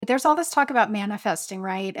there's all this talk about manifesting,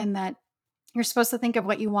 right? And that you're supposed to think of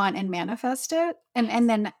what you want and manifest it and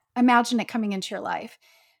then imagine it coming into your life.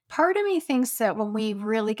 Part of me thinks that when we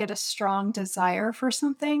really get a strong desire for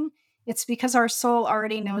something, it's because our soul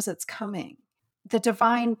already knows it's coming. The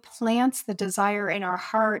divine plants the desire in our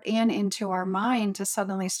heart and into our mind to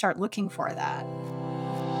suddenly start looking for that.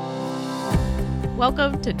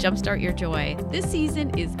 Welcome to Jumpstart Your Joy. This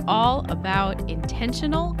season is all about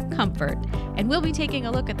intentional comfort, and we'll be taking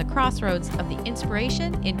a look at the crossroads of the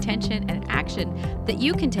inspiration, intention, and action that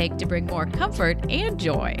you can take to bring more comfort and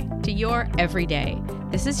joy to your everyday.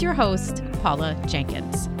 This is your host, Paula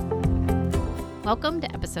Jenkins. Welcome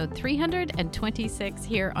to episode 326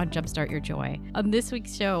 here on Jumpstart Your Joy. On this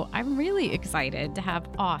week's show, I'm really excited to have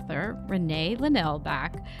author Renee Linnell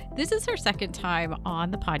back. This is her second time on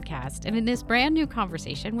the podcast, and in this brand new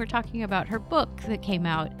conversation, we're talking about her book that came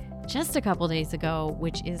out just a couple days ago,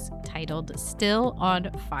 which is titled Still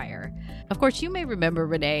on Fire. Of course, you may remember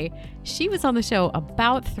Renee. She was on the show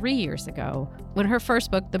about 3 years ago when her first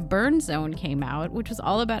book, The Burn Zone, came out, which was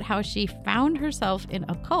all about how she found herself in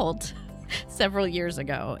a cult several years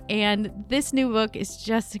ago. And this new book is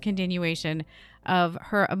just a continuation of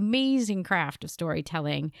her amazing craft of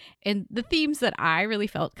storytelling. And the themes that I really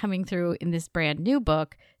felt coming through in this brand new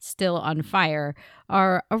book, Still on Fire,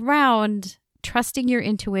 are around trusting your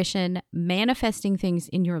intuition, manifesting things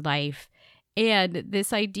in your life, and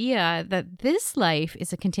this idea that this life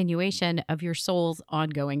is a continuation of your soul's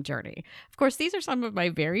ongoing journey. Of course, these are some of my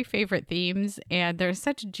very favorite themes, and there's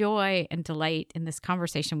such joy and delight in this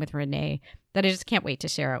conversation with Renee that I just can't wait to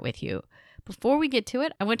share it with you. Before we get to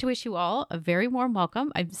it, I want to wish you all a very warm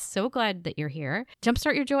welcome. I'm so glad that you're here.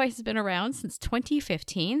 Jumpstart Your Joy has been around since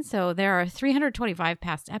 2015, so there are 325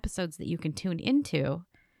 past episodes that you can tune into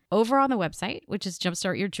over on the website, which is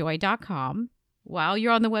jumpstartyourjoy.com. While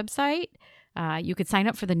you're on the website, you could sign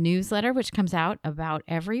up for the newsletter, which comes out about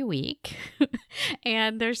every week.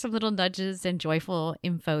 And there's some little nudges and joyful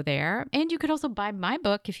info there. And you could also buy my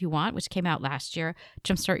book if you want, which came out last year,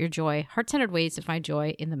 Jumpstart Your Joy, Heart-Centered Ways to Find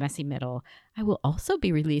Joy in the Messy Middle. I will also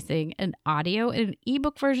be releasing an audio and an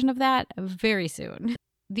ebook version of that very soon.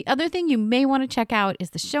 The other thing you may want to check out is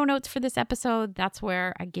the show notes for this episode. That's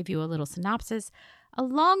where I give you a little synopsis,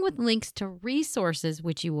 along with links to resources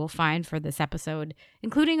which you will find for this episode,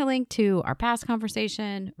 including a link to our past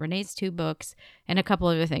conversation, Renee's 2 books, and a couple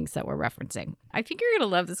other things that we're referencing. I think you're going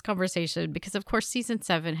to love this conversation because, of course, season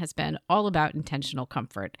 7 has been all about intentional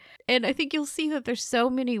comfort. And I think you'll see that there's so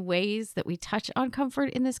many ways that we touch on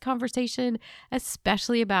comfort in this conversation,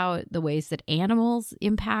 especially about the ways that animals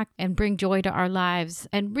impact and bring joy to our lives,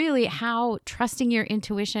 and really how trusting your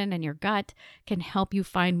intuition and your gut can help you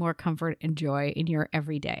find more comfort and joy in your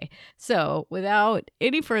everyday. So without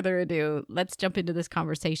any further ado, let's jump into this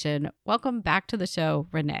conversation. Welcome back to the show,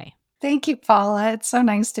 Renee. Thank you, Paula. It's so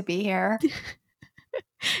nice to be here.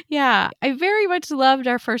 Yeah, I very much loved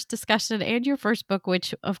our first discussion and your first book,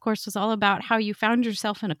 which of course was all about how you found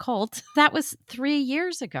yourself in a cult. That was 3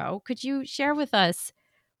 years ago. Could you share with us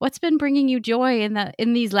what's been bringing you joy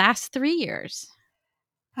in these last 3 years?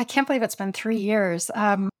 I can't believe it's been 3 years.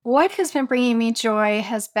 What has been bringing me joy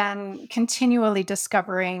has been continually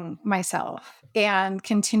discovering myself and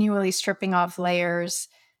continually stripping off layers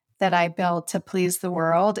that I built to please the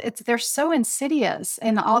world. They're so insidious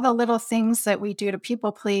in all the little things that we do to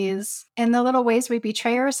people please and the little ways we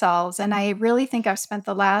betray ourselves. And I really think I've spent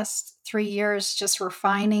the last 3 years just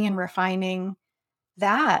refining and refining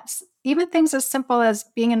that. Even things as simple as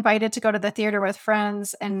being invited to go to the theater with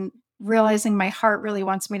friends and realizing my heart really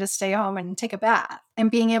wants me to stay home and take a bath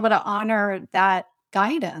and being able to honor that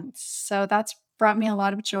guidance. So that's brought me a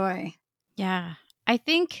lot of joy. Yeah, I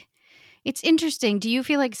think it's interesting. Do you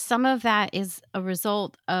feel like some of that is a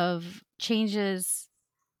result of changes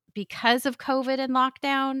because of COVID and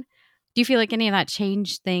lockdown? Do you feel like any of that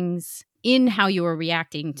changed things in how you were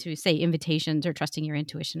reacting to, say, invitations or trusting your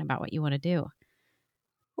intuition about what you want to do?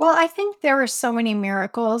 Well, I think there were so many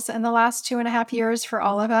miracles in the last 2.5 years for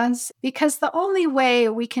all of us, because the only way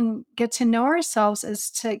we can get to know ourselves is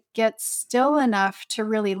to get still enough to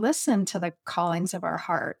really listen to the callings of our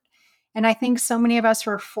heart. And I think so many of us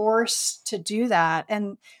were forced to do that.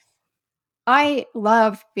 And I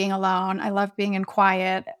love being alone. I love being in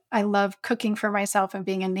quiet. I love cooking for myself and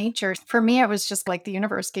being in nature. For me, it was just like the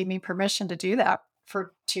universe gave me permission to do that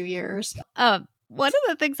for 2 years. One of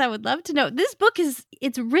the things I would love to know, this book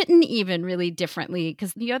it's written even really differently,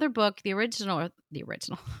 because the other book, the original,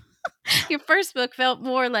 your first book felt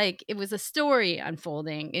more like it was a story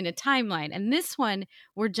unfolding in a timeline. And this one,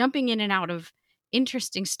 we're jumping in and out of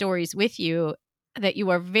interesting stories with you. that you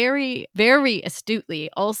are very, very astutely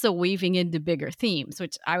also weaving into bigger themes,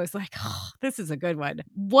 which I was like, oh, this is a good one.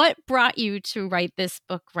 What brought you to write this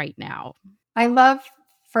book right now? I love,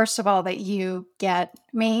 first of all, that you get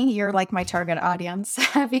me. You're like my target audience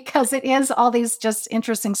because it is all these just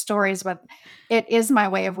interesting stories, but it is my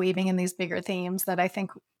way of weaving in these bigger themes that I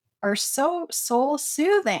think are so soul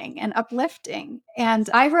soothing and uplifting. And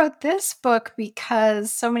I wrote this book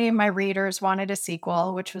because so many of my readers wanted a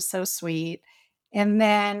sequel, which was so sweet. And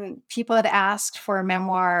then people had asked for a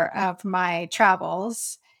memoir of my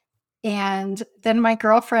travels. And then my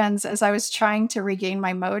girlfriends, as I was trying to regain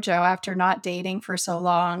my mojo after not dating for so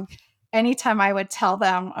long, anytime I would tell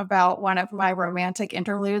them about one of my romantic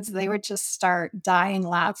interludes, they would just start dying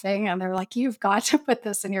laughing. And they're like, you've got to put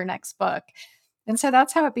this in your next book. And so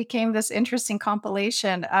that's how it became this interesting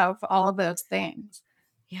compilation of all of those things.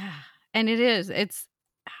 Yeah. And it is.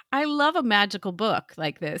 I love a magical book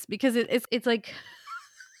like this because it's like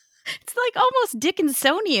it's like almost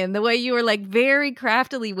Dickinsonian the way you were like very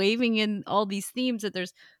craftily waving in all these themes that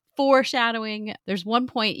there's foreshadowing. There's one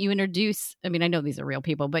point you introduce, I mean, I know these are real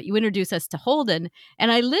people, but you introduce us to Holden.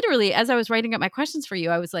 And I literally, as I was writing up my questions for you,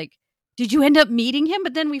 I was like, did you end up meeting him?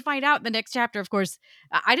 But then we find out in the next chapter, of course,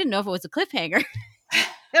 I didn't know if it was a cliffhanger.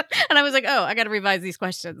 And I was like, oh, I got to revise these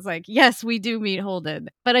questions. Like, yes, we do meet Holden.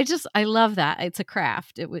 But I love that. It's a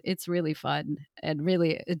craft. It's really fun and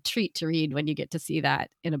really a treat to read when you get to see that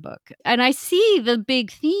in a book. And I see the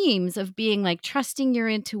big themes of being like trusting your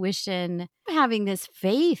intuition, having this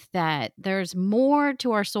faith that there's more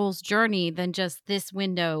to our soul's journey than just this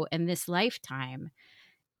window and this lifetime.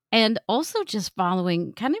 And also just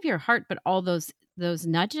following kind of your heart, but all those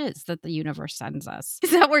nudges that the universe sends us.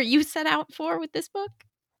 Is that where you set out for with this book?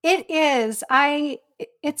 It is.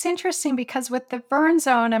 It's interesting because with the burn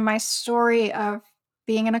zone and my story of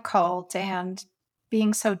being in a cult and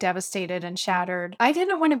being so devastated and shattered, I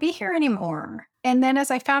didn't want to be here anymore. And then as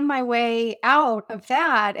I found my way out of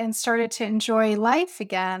that and started to enjoy life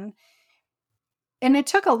again, and it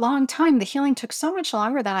took a long time, the healing took so much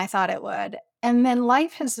longer than I thought it would. And then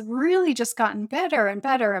life has really just gotten better and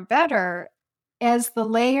better and better as the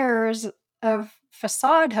layers of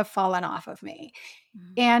facade have fallen off of me.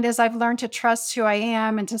 And as I've learned to trust who I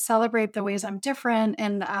am and to celebrate the ways I'm different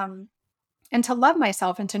and to love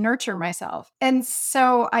myself and to nurture myself. And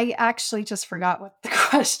so I actually just forgot what the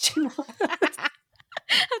question was.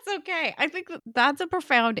 That's okay. I think that's a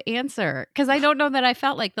profound answer because I don't know that I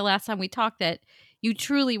felt like the last time we talked that you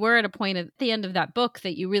truly were at a point at the end of that book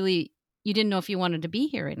that you didn't know if you wanted to be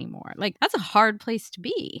here anymore. Like that's a hard place to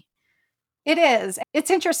be. It is. It's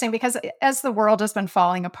interesting because as the world has been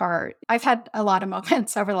falling apart, I've had a lot of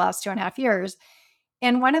moments over the last 2.5 years.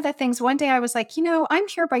 And one of the things, one day I was like, I'm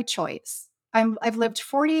here by choice. I've lived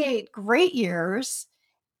 48 great years.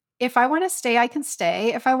 If I want to stay, I can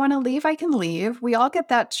stay. If I want to leave, I can leave. We all get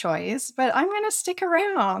that choice, but I'm going to stick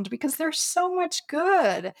around because there's so much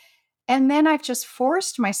good. And then I've just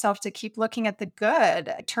forced myself to keep looking at the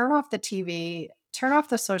good, turn off the TV, turn off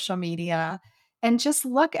the social media, and just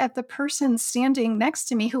look at the person standing next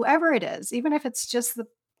to me, whoever it is, even if it's just the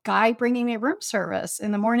guy bringing me room service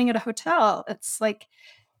in the morning at a hotel. It's like,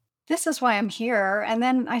 this is why I'm here. And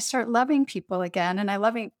then I start loving people again and I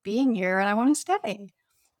love being here and I want to stay.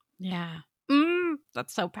 Yeah.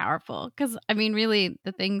 That's so powerful. Because, I mean, really,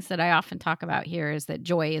 the things that I often talk about here is that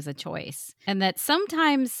joy is a choice. And that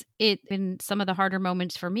sometimes in some of the harder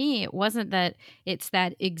moments for me, it wasn't that it's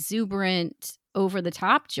that exuberant, over the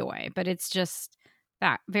top joy, but it's just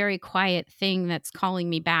that very quiet thing that's calling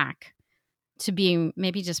me back to being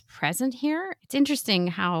maybe just present here. It's interesting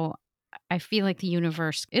how I feel like the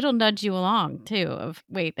universe, it'll nudge you along too of,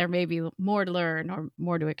 wait, there may be more to learn or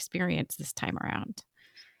more to experience this time around.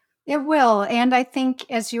 It will. And I think,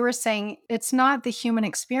 as you were saying, it's not the human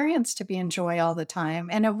experience to be in joy all the time.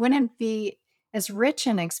 And it wouldn't be as rich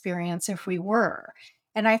an experience if we were.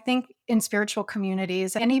 And I think in spiritual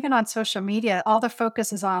communities and even on social media, all the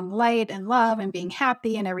focus is on light and love and being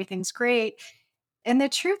happy and everything's great. And the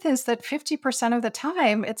truth is that 50% of the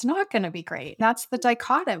time, it's not going to be great. That's the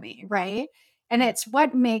dichotomy, right? And it's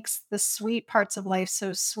what makes the sweet parts of life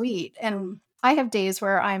so sweet. And I have days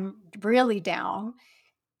where I'm really down.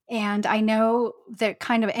 And I know that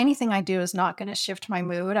kind of anything I do is not going to shift my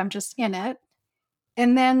mood. I'm just in it.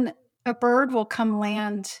 And then a bird will come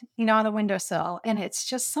land, on the windowsill. And it's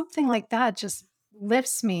just something like that just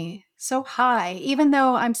lifts me so high, even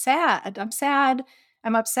though I'm sad.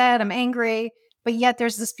 I'm upset, I'm angry, but yet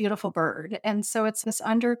there's this beautiful bird. And so it's this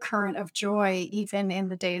undercurrent of joy, even in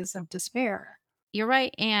the days of despair. You're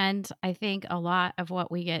right. And I think a lot of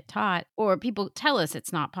what we get taught, or people tell us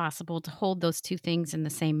it's not possible to hold those two things in the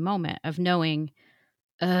same moment of knowing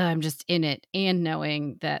I'm just in it, and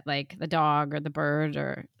knowing that like the dog or the bird,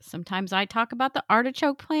 or sometimes I talk about the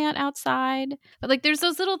artichoke plant outside. But like there's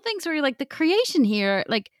those little things where you're like, the creation here,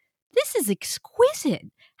 like this is exquisite.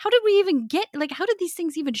 How did we even get, like, how did these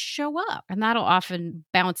things even show up? And that'll often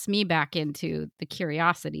bounce me back into the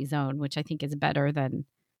curiosity zone, which I think is better than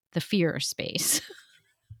the fear space.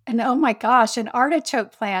 And oh my gosh, an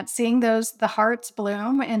artichoke plant, seeing the hearts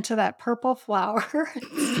bloom into that purple flower.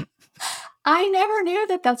 I never knew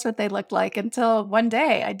that that's what they looked like until one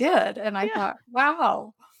day I did. And I Yeah. thought,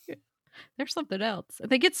 wow. There's something else.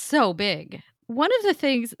 They get so big. One of the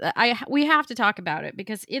things that we have to talk about it,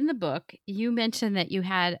 because in the book you mentioned that you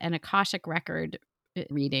had an Akashic record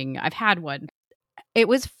reading. I've had one. It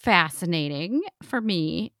was fascinating for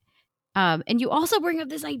me. And you also bring up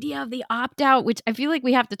this idea of the opt-out, which I feel like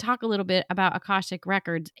we have to talk a little bit about Akashic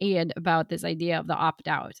records and about this idea of the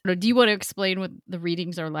opt-out. Do you want to explain what the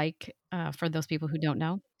readings are like for those people who don't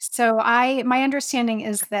know? So my understanding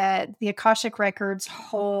is that the Akashic records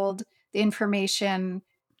hold the information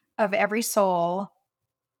of every soul,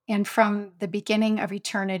 and from the beginning of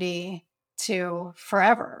eternity to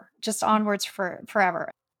forever, just onwards for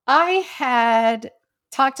forever. I had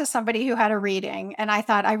talked to somebody who had a reading, and I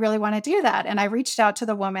thought, I really want to do that. And I reached out to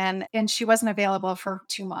the woman, and she wasn't available for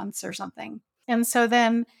 2 months or something. And so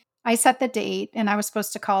then I set the date, and I was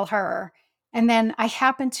supposed to call her. And then I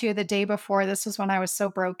happened to, the day before, this was when I was so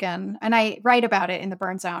broken, and I write about it in the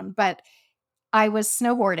Burn Zone, but I was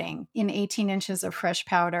snowboarding in 18 inches of fresh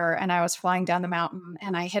powder, and I was flying down the mountain,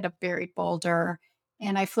 and I hit a buried boulder,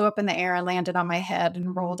 and I flew up in the air and landed on my head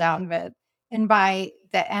and rolled out of it. And by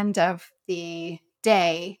the end of the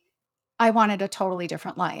day, I wanted a totally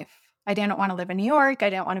different life. I didn't want to live in New York. I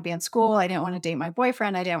didn't want to be in school. I didn't want to date my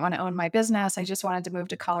boyfriend. I didn't want to own my business. I just wanted to move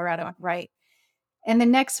to Colorado and write. And the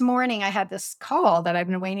next morning, I had this call that I've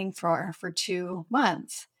been waiting for 2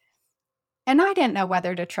 months. And I didn't know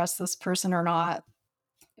whether to trust this person or not,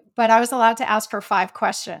 but I was allowed to ask her 5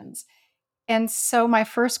 questions. And so my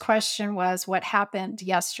first question was, what happened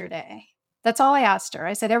yesterday? That's all I asked her.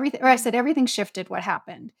 I said everything shifted. What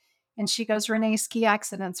happened? And she goes, Renee, ski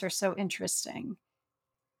accidents are so interesting.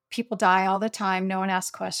 People die all the time. No one asks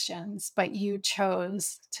questions, but you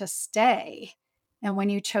chose to stay. And when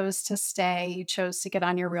you chose to stay, you chose to get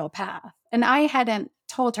on your real path. And I hadn't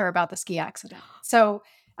told her about the ski accident. So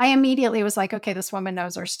I immediately was like, okay, this woman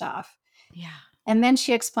knows her stuff. Yeah. And then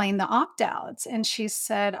she explained the opt-outs. And she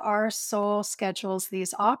said, our soul schedules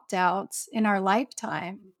these opt-outs in our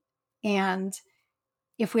lifetime. And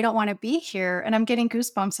if we don't want to be here, and I'm getting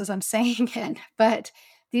goosebumps as I'm saying it, but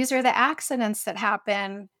these are the accidents that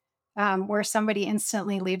happen where somebody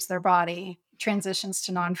instantly leaves their body, transitions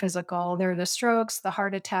to non-physical. They're the strokes, the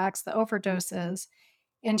heart attacks, the overdoses.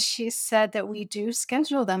 And she said that we do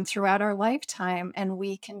schedule them throughout our lifetime, and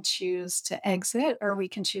we can choose to exit or we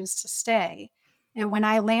can choose to stay. And when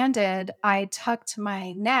I landed, I tucked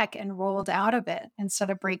my neck and rolled out of it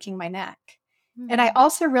instead of breaking my neck. And I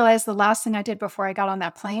also realized the last thing I did before I got on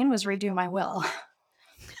that plane was redo my will.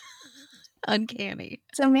 Uncanny.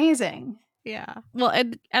 It's amazing. Yeah. Well,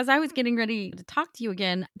 and as I was getting ready to talk to you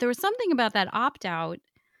again, there was something about that opt-out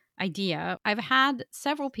idea. I've had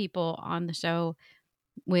several people on the show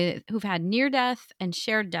who've had near-death and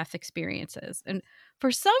shared death experiences. And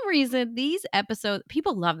for some reason, these episodes,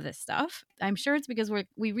 people love this stuff. I'm sure it's because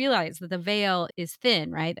we realize that the veil is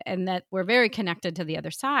thin, right? And that we're very connected to the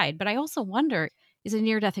other side. But I also wonder, is a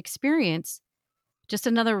near-death experience just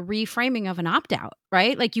another reframing of an opt-out,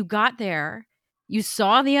 right? Like you got there, you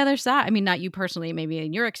saw the other side. I mean, not you personally, maybe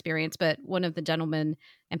in your experience, but one of the gentlemen,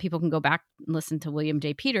 and people can go back and listen to William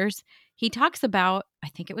J. Peters, he talks about, I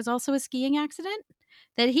think it was also a skiing accident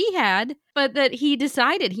that he had, but that he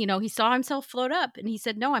decided, he saw himself float up and he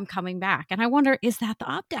said, no, I'm coming back. And I wonder, is that the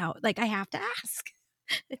opt-out? Like, I have to ask.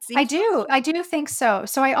 I do think so.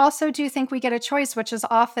 So I also do think we get a choice, which is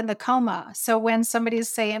often the coma. So when somebody's,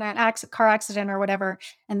 say, in a car accident or whatever,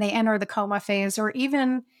 and they enter the coma phase, or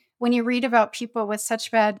even when you read about people with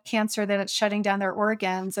such bad cancer that it's shutting down their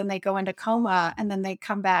organs and they go into coma and then they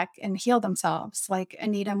come back and heal themselves, like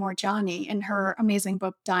Anita Moorjani in her amazing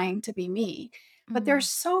book, Dying to Be Me. But there's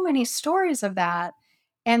so many stories of that,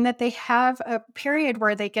 and that they have a period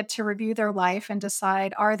where they get to review their life and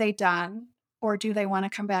decide, are they done or do they want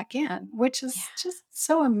to come back in, which is just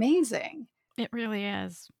so amazing. It really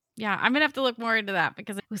is. Yeah, I'm going to have to look more into that,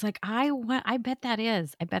 because it was like, I bet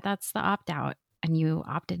that's the opt-out. And you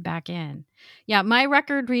opted back in. Yeah, my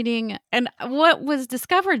record reading, and what was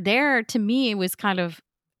discovered there to me was kind of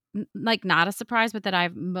like not a surprise, but that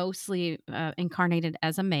I've mostly incarnated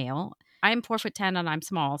as a male. I'm 4'10" and I'm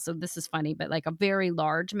small, so this is funny, but like a very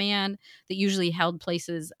large man that usually held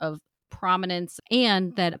places of prominence,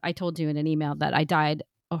 and that I told you in an email that I died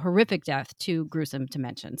a horrific death, too gruesome to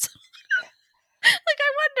mention. So, like,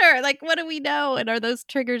 I wonder, like, what do we know? And are those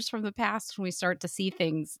triggers from the past when we start to see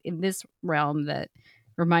things in this realm that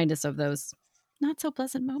remind us of those not so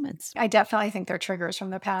pleasant moments? I definitely think they're triggers from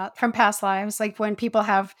the past, from past lives, like when people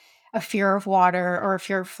have a fear of water or a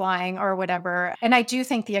fear of flying or whatever. And I do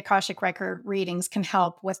think the Akashic record readings can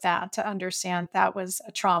help with that, to understand that was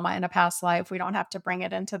a trauma in a past life. We don't have to bring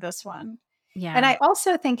it into this one. And Yeah. I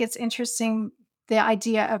also think it's interesting, the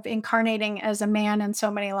idea of incarnating as a man in so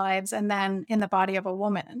many lives and then in the body of a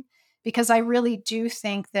woman, because I really do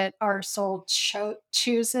think that our soul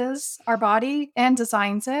chooses our body and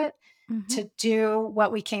designs it Mhm. to do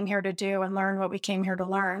what we came here to do and learn what we came here to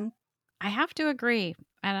learn. I have to agree.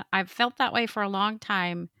 And I've felt that way for a long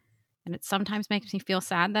time. And it sometimes makes me feel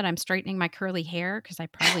sad that I'm straightening my curly hair because I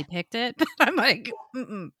probably picked it. But I'm like,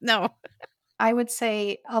 no. I would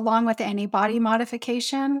say, along with any body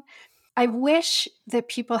modification, I wish that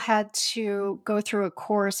people had to go through a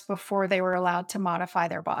course before they were allowed to modify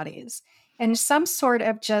their bodies. And some sort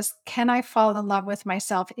of just, can I fall in love with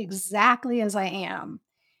myself exactly as I am,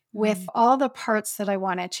 with Mm, all the parts that I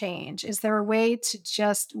want to change? Is there a way to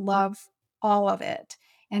just love all of it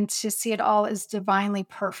and to see it all as divinely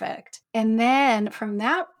perfect? And then from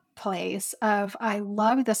that place of, I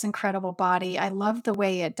love this incredible body. I love the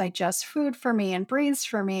way it digests food for me and breathes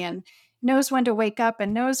for me and knows when to wake up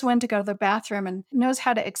and knows when to go to the bathroom and knows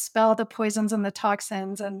how to expel the poisons and the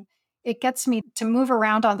toxins. And it gets me to move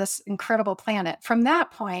around on this incredible planet. From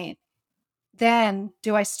that point, then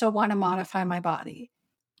do I still want to modify my body?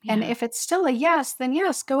 And yeah. if it's still a yes, then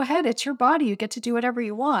yes, go ahead. It's your body. You get to do whatever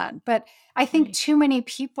you want. But I think Right. too many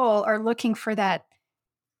people are looking for that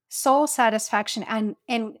soul satisfaction and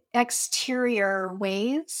in exterior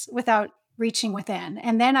ways without reaching within.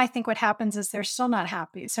 And then I think what happens is they're still not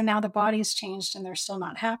happy. So now the body's changed and they're still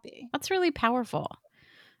not happy. That's really powerful.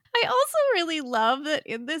 I also really love that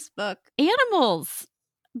in this book, animals,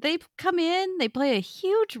 they come in, they play a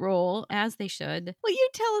huge role, as they should. Will you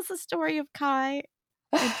tell us the story of Kai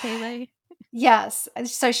and Pele? Yes.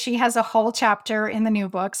 So she has a whole chapter in the new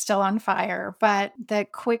book, Still on Fire. But the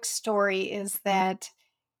quick story is that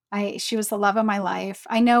she was the love of my life.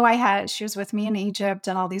 I know she was with me in Egypt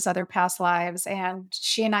and all these other past lives. And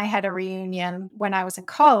she and I had a reunion when I was in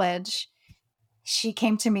college. She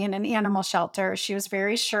came to me in an animal shelter. She was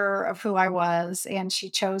very sure of who I was and she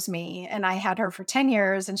chose me. And I had her for 10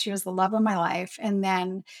 years and she was the love of my life. And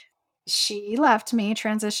then she left me,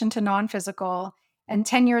 transitioned to non physical. And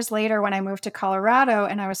 10 years later, when I moved to Colorado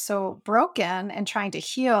and I was so broken and trying to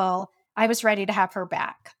heal, I was ready to have her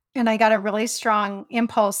back. And I got a really strong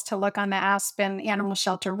impulse to look on the Aspen Animal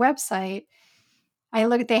Shelter website.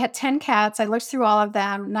 They had 10 cats. I looked through all of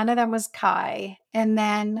them. None of them was Kai. And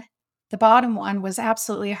then the bottom one was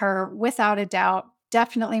absolutely her, without a doubt,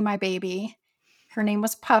 definitely my baby. Her name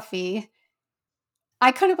was Puffy.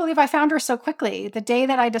 I couldn't believe I found her so quickly the day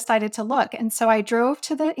that I decided to look. And so I drove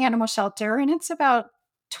to the animal shelter, and it's about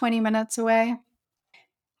 20 minutes away.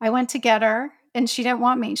 I went to get her, and she didn't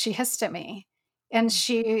want me. She hissed at me, and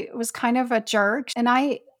she was kind of a jerk. And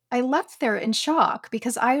I left there in shock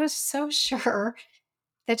because I was so sure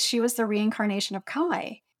that she was the reincarnation of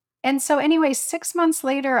Kai. And so, anyway, 6 months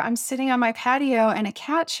later, I'm sitting on my patio and a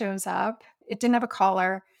cat shows up. It didn't have a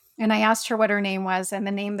collar. And I asked her what her name was. And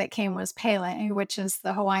the name that came was Pele, which is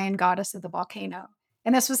the Hawaiian goddess of the volcano.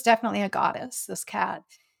 And this was definitely a goddess, this cat.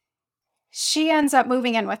 She ends up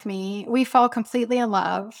moving in with me. We fall completely in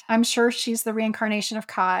love. I'm sure she's the reincarnation of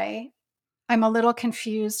Kai. I'm a little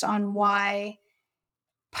confused on why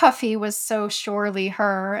Puffy was so surely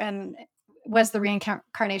her and was the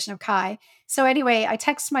reincarnation of Kai. So anyway, I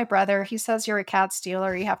text my brother. He says, "You're a cat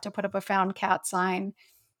stealer. You have to put up a found cat sign."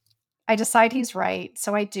 I decide he's right.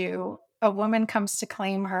 So I do. A woman comes to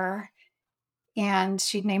claim her and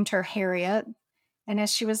she named her Harriet. And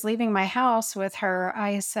as she was leaving my house with her,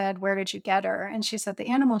 I said, "Where did you get her?" And she said, "The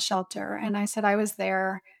animal shelter." And I said, "I was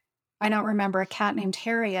there. I don't remember a cat named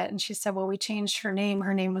Harriet." And she said, "Well, we changed her name.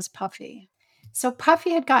 Her name was Puffy." So Puffy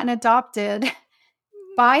had gotten adopted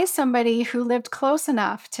by somebody who lived close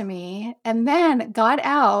enough to me and then got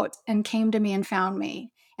out and came to me and found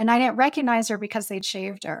me. And I didn't recognize her because they'd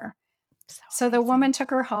shaved her. So the Amazing. woman took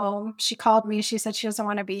her home. She called me. She said she doesn't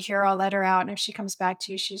want to be here. I'll let her out. And if she comes back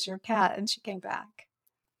to you, she's your cat. And she came back.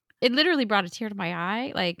 It literally brought a tear to my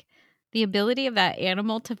eye. Like the ability of that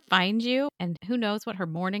animal to find you, and who knows what her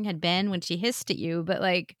morning had been when she hissed at you, but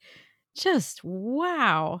like, just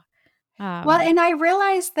wow. Well, and I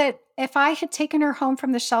realized that if I had taken her home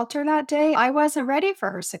from the shelter that day, I wasn't ready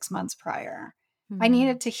for her 6 months prior. I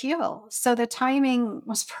needed to heal. So the timing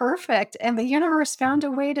was perfect. And the universe found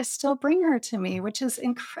a way to still bring her to me, which is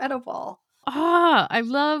incredible. I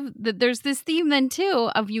love that there's this theme then too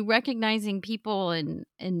of you recognizing people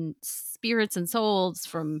and spirits and souls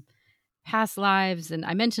from past lives. And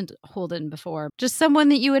I mentioned Holden before, just someone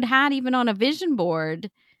that you had even on a vision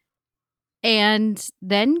board and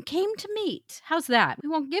then came to meet. How's that? We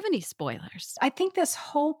won't give any spoilers. I think this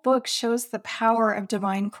whole book shows the power of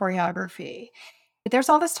divine choreography. There's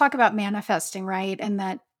all this talk about manifesting, right? And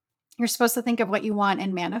that you're supposed to think of what you want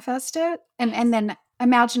and manifest it and then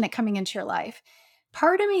imagine it coming into your life.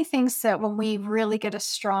 Part of me thinks that when we really get a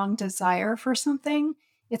strong desire for something,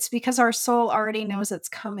 it's because our soul already knows it's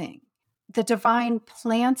coming. The divine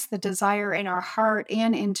plants the desire in our heart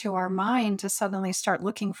and into our mind to suddenly start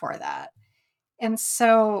looking for that. And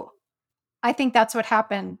so I think that's what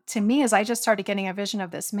happened to me is I just started getting a vision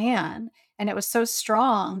of this man. And it was so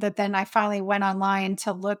strong that then I finally went online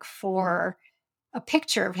to look for a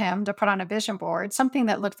picture of him to put on a vision board, something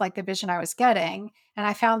that looked like the vision I was getting. And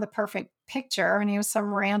I found the perfect picture, and he was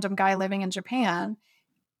some random guy living in Japan.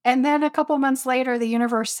 And then a couple months later, the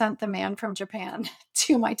universe sent the man from Japan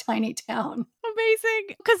to my tiny town.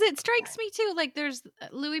 Amazing. Because it strikes me too, like there's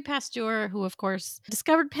Louis Pasteur, who of course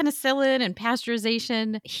discovered penicillin and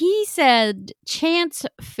pasteurization. He said chance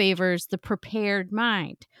favors the prepared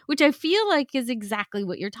mind, which I feel like is exactly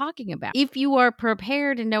what you're talking about. If you are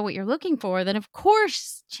prepared and know what you're looking for, then of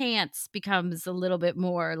course chance becomes a little bit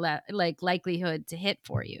more like likelihood to hit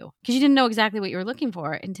for you because you didn't know exactly what you were looking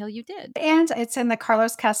for until you did. And it's in the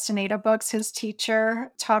Carlos Castaneda books. His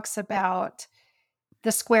teacher talks about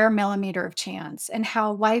the square millimeter of chance and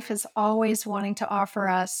how life is always wanting to offer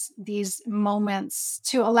us these moments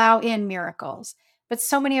to allow in miracles. But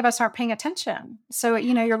so many of us aren't paying attention. So,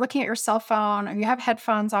 you're looking at your cell phone or you have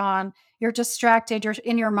headphones on, you're distracted, you're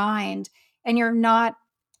in your mind, and you're not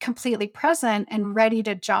completely present and ready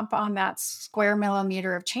to jump on that square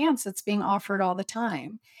millimeter of chance that's being offered all the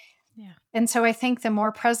time. Yeah. And so I think the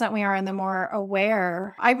more present we are and the more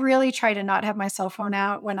aware, I really try to not have my cell phone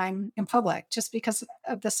out when I'm in public just because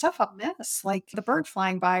of the stuff I'll miss, like the bird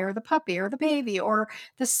flying by or the puppy or the baby or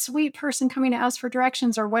the sweet person coming to ask for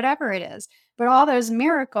directions or whatever it is. But all those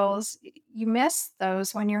miracles, you miss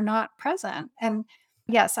those when you're not present. And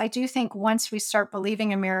yes, I do think once we start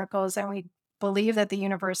believing in miracles and we believe that the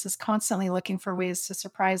universe is constantly looking for ways to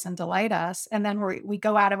surprise and delight us, and then we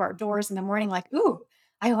go out of our doors in the morning like, ooh,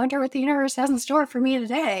 I wonder what the universe has in store for me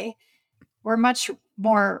today. We're much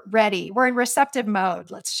more ready. We're in receptive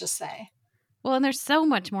mode, let's just say. Well, and there's so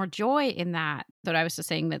much more joy in that. That I was just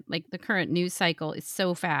saying that like the current news cycle is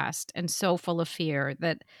so fast and so full of fear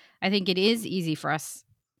that I think it is easy for us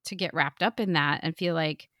to get wrapped up in that and feel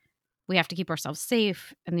like we have to keep ourselves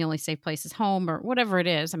safe and the only safe place is home or whatever it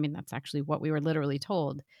is. I mean, that's actually what we were literally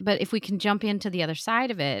told. But if we can jump into the other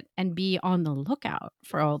side of it and be on the lookout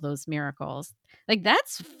for all those miracles, like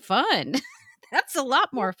that's fun. That's a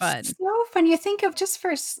lot more fun. It's so fun. You think of, just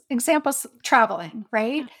for examples, traveling,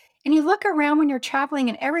 right? And you look around when you're traveling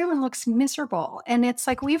and everyone looks miserable. And it's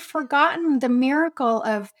like we've forgotten the miracle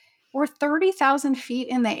of we're 30,000 feet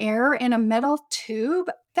in the air in a metal tube.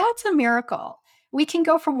 That's a miracle. We can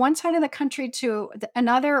go from one side of the country to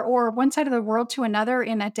another or one side of the world to another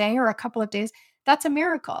in a day or a couple of days. That's a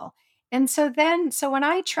miracle. And so when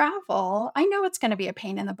I travel, I know it's going to be a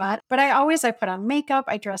pain in the butt, but I put on makeup,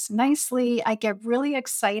 I dress nicely, I get really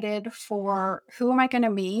excited for who am I going to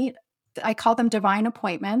meet? I call them divine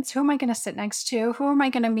appointments. Who am I going to sit next to? Who am I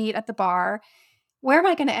going to meet at the bar? Where am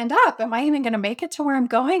I going to end up? Am I even going to make it to where I'm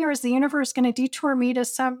going? Or is the universe going to detour me to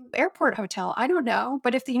some airport hotel? I don't know.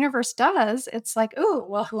 But if the universe does, it's like, ooh,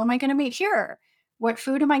 well, who am I going to meet here? What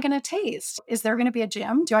food am I going to taste? Is there going to be a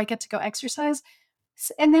gym? Do I get to go exercise?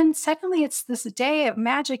 And then suddenly it's this day of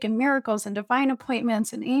magic and miracles and divine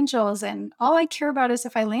appointments and angels. And all I care about is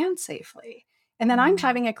if I land safely. And then I'm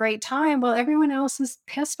having a great time while everyone else is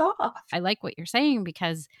pissed off. I like what you're saying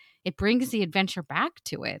because it brings the adventure back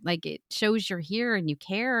to it. Like it shows you're here and you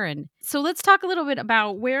care. And so let's talk a little bit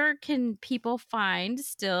about where can people find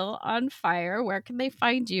Still on Fire? Where can they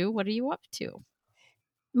find you? What are you up to?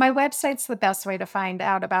 My website's the best way to find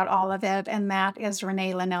out about all of it. And that is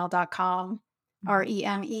reneelinnell.com.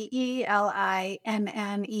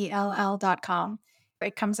 RENELINNELL.com.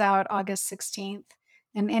 It comes out August 16th,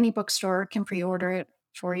 and any bookstore can pre-order it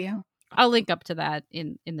for you. I'll link up to that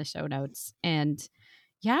in the show notes. And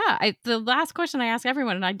yeah, the last question I ask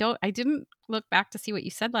everyone, and I didn't look back to see what you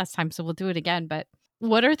said last time, so we'll do it again. But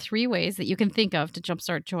What are 3 ways that you can think of to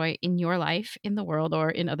jumpstart joy in your life, in the world, or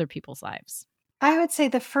in other people's lives? I would say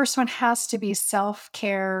the first one has to be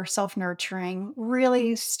self-care, self-nurturing.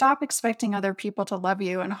 Really stop expecting other people to love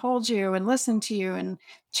you and hold you and listen to you and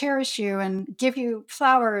cherish you and give you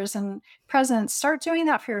flowers and presents. Start doing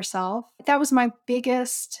that for yourself. That was my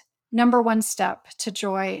biggest number one step to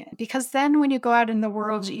joy, because then when you go out in the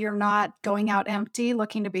world, you're not going out empty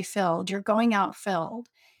looking to be filled. You're going out filled.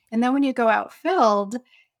 And then when you go out filled,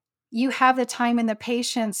 you have the time and the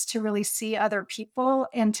patience to really see other people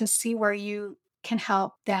and to see where you can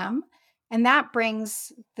help them. And that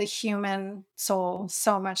brings the human soul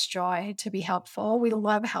so much joy to be helpful. We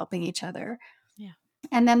love helping each other. Yeah.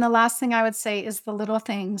 And then the last thing I would say is the little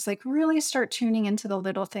things, like really start tuning into the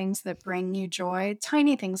little things that bring you joy,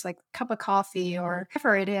 tiny things like a cup of coffee or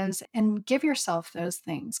whatever it is, and give yourself those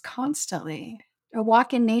things constantly. A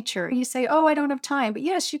walk in nature. You say, oh, I don't have time. But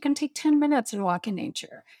yes, you can take 10 minutes and walk in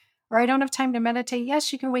nature. Or I don't have time to meditate.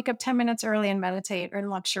 Yes, you can wake up 10 minutes early and meditate or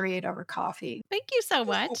luxuriate over coffee. Thank you so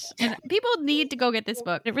much. And people need to go get this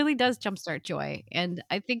book. It really does jumpstart joy. And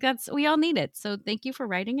I think we all need it. So thank you for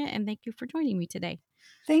writing it. And thank you for joining me today.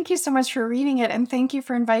 Thank you so much for reading it. And thank you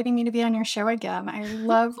for inviting me to be on your show again. I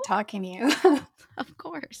love talking to you. Of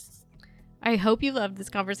course. I hope you loved this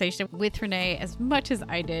conversation with Renee as much as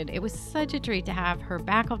I did. It was such a treat to have her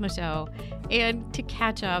back on the show and to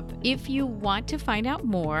catch up. If you want to find out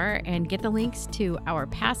more and get the links to our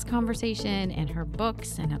past conversation and her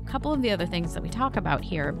books and a couple of the other things that we talk about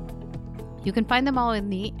here, you can find them all in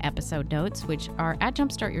the episode notes, which are at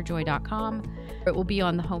jumpstartyourjoy.com. It will be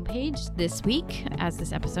on the homepage this week as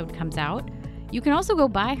this episode comes out. You can also go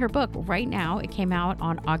buy her book right now. It came out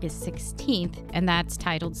on August 16th, and that's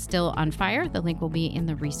titled Still on Fire. The link will be in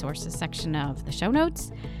the resources section of the show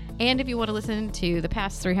notes. And if you want to listen to the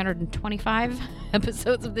past 325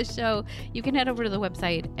 episodes of this show, you can head over to the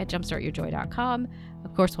website at jumpstartyourjoy.com.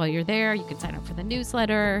 Of course, while you're there, you can sign up for the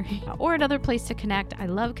newsletter or another place to connect. I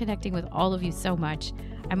love connecting with all of you so much.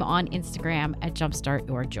 I'm on Instagram at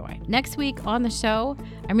jumpstartyourjoy. Next week on the show,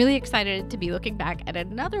 I'm really excited to be looking back at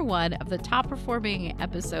another one of the top performing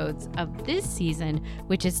episodes of this season,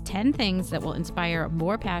 which is 10 things that will inspire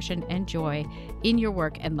more passion and joy in your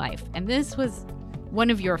work and life. And this was one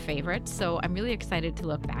of your favorites, so I'm really excited to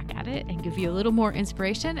look back at it and give you a little more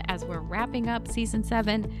inspiration as we're wrapping up season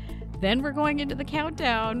 7. Then we're going into the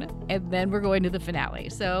countdown, and then we're going to the finale.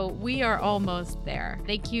 So we are almost there.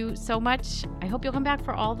 Thank you so much. I hope you'll come back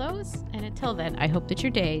for all those. And until then, I hope that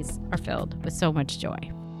your days are filled with so much joy.